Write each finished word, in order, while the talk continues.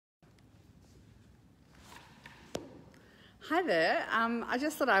Hi there. I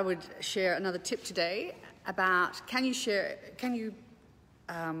just thought I would share another tip today about can you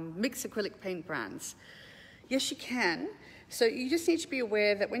mix acrylic paint brands? Yes, you can. So you just need to be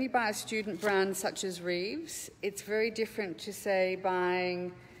aware that when you buy a student brand such as Reeves, it's very different to, say,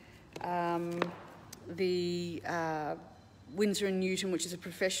 buying the Winsor & Newton, which is a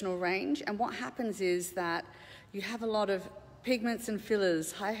professional range. And what happens is that you have a lot of pigments and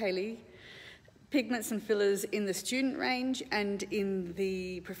fillers. Hi, Hayley. Pigments and fillers in the student range, and in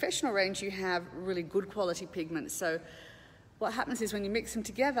the professional range you have really good quality pigments. So what happens is when you mix them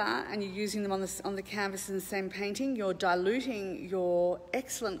together and you're using them on the canvas in the same painting, you're diluting your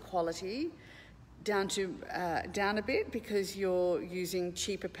excellent quality down a bit because you're using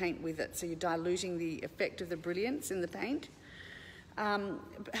cheaper paint with it. So you're diluting the effect of the brilliance in the paint.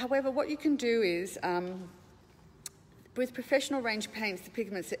 However, what you can do is with professional range paints, the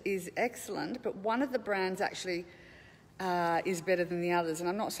pigments is excellent, but one of the brands actually is better than the others. And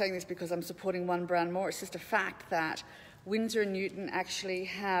I'm not saying this because I'm supporting one brand more, it's just a fact that Winsor & Newton actually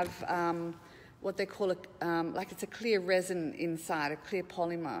have what they call it's a clear resin inside, a clear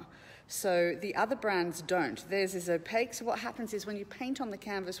polymer. So the other brands don't. Theirs is opaque. So what happens is when you paint on the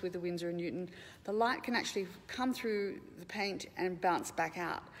canvas with the Winsor & Newton, the light can actually come through the paint and bounce back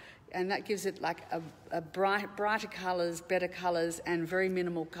out. And that gives it like a brighter colours, better colours, and very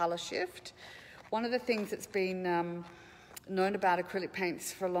minimal colour shift. One of the things that's been known about acrylic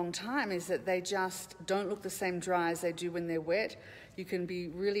paints for a long time is that they just don't look the same dry as they do when they're wet. You can be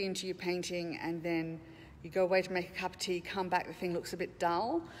really into your painting and then you go away to make a cup of tea, come back, the thing looks a bit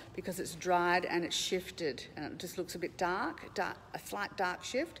dull because it's dried and it's shifted and it just looks a bit dark, a slight dark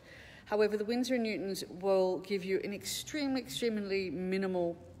shift. However, the Winsor & Newtons will give you an extremely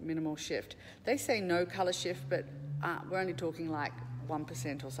minimal shift. They say no colour shift, but we're only talking like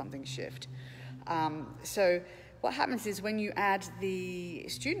 1% or something shift. So what happens is when you add the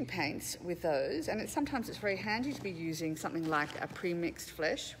student paints with those, and sometimes it's very handy to be using something like a pre-mixed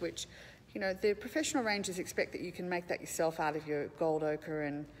flesh, which, you know, the professional ranges expect that you can make that yourself out of your gold ochre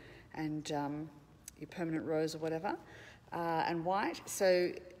and your permanent rose or whatever, and white.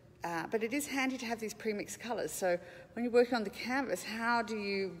 So. But it is handy to have these pre-mixed colours. So when you're working on the canvas, how do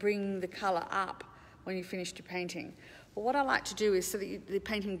you bring the colour up when you finished your painting? Well, what I like to do is so that the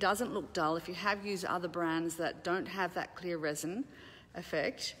painting doesn't look dull, if you have used other brands that don't have that clear resin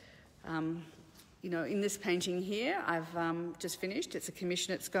effect, you know, in this painting here, I've just finished. It's a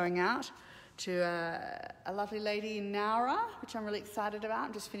commission that's going out to a lovely lady in Nowra, which I'm really excited about.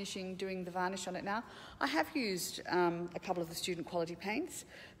 I'm just finishing doing the varnish on it now. I have used a couple of the student quality paints.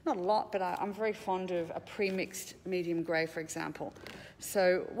 Not a lot, but I'm very fond of a pre-mixed medium grey, for example.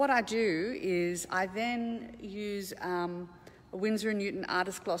 So what I do is I then use a Winsor & Newton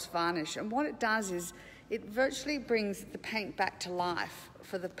Artist Gloss varnish, and what it does is it virtually brings the paint back to life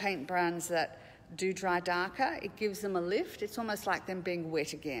for the paint brands that do dry darker. It gives them a lift. It's almost like them being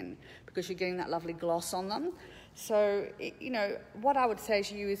wet again because you're getting that lovely gloss on them. So, you know, what I would say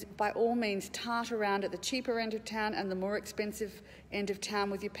to you is by all means tart around at the cheaper end of town and the more expensive end of town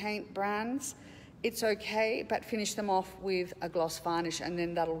with your paint brands. It's okay, but finish them off with a gloss varnish and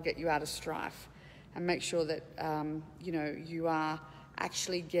then that'll get you out of strife. And make sure that, you know, you are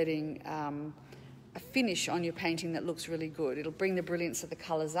actually getting a finish on your painting that looks really good. It'll bring the brilliance of the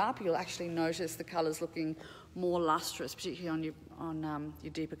colours up. You'll actually notice the colours looking more lustrous, particularly on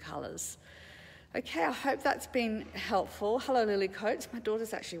your deeper colours. Okay, I hope that's been helpful. Hello, Lily Coates. My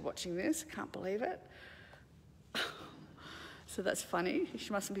daughter's actually watching this. I can't believe it. So that's funny.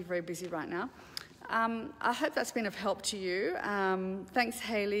 She mustn't be very busy right now. I hope that's been of help to you. Thanks,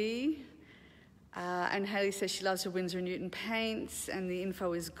 Hayley. And Hayley says she loves her Winsor & Newton paints and the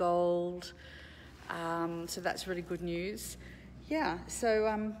info is gold. So that's really good news. Yeah,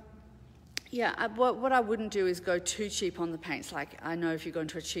 so what I wouldn't do is go too cheap on the paints. Like, I know if you go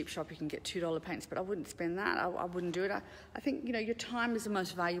into a cheap shop you can get $2 paints, but I wouldn't spend that. I wouldn't do it. I think, you know, your time is the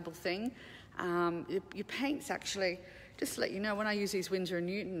most valuable thing. Your paints actually, just to let you know, when I use these Winsor &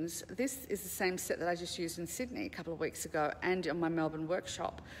 Newtons, this is the same set that I just used in Sydney a couple of weeks ago and on my Melbourne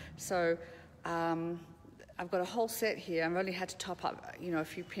workshop. So I've got a whole set here. I've only had to top up, you know, a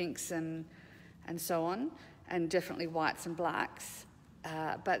few pinks and so on, and definitely whites and blacks.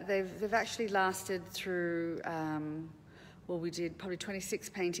 But they've actually lasted through, well, we did probably 26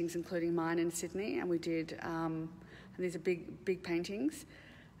 paintings, including mine in Sydney, and we did, and these are big paintings.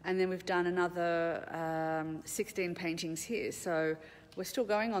 And then we've done another 16 paintings here. So we're still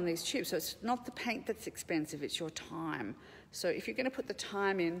going on these tubes. So it's not the paint that's expensive, it's your time. So if you're going to put the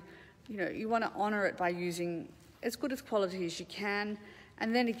time in, you know, you want to honour it by using as good as quality as you can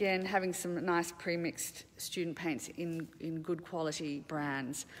And then again, having some nice pre-mixed student paints in good quality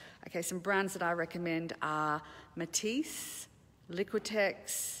brands. Okay, some brands that I recommend are Matisse,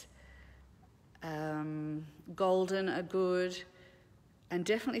 Liquitex, Golden are good, and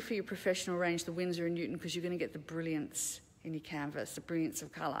definitely for your professional range, the Winsor & Newton, because you're going to get the brilliance in your canvas, the brilliance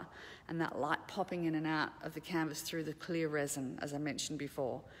of colour, and that light popping in and out of the canvas through the clear resin, as I mentioned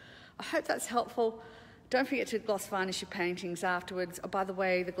before. I hope that's helpful. Don't forget to gloss varnish your paintings afterwards. Oh, by the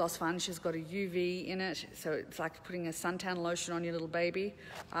way, the gloss varnish has got a UV in it, so it's like putting a suntan lotion on your little baby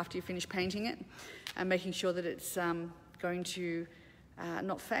after you finish painting it, and making sure that it's going to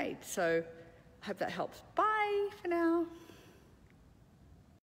not fade. So I hope that helps. Bye for now.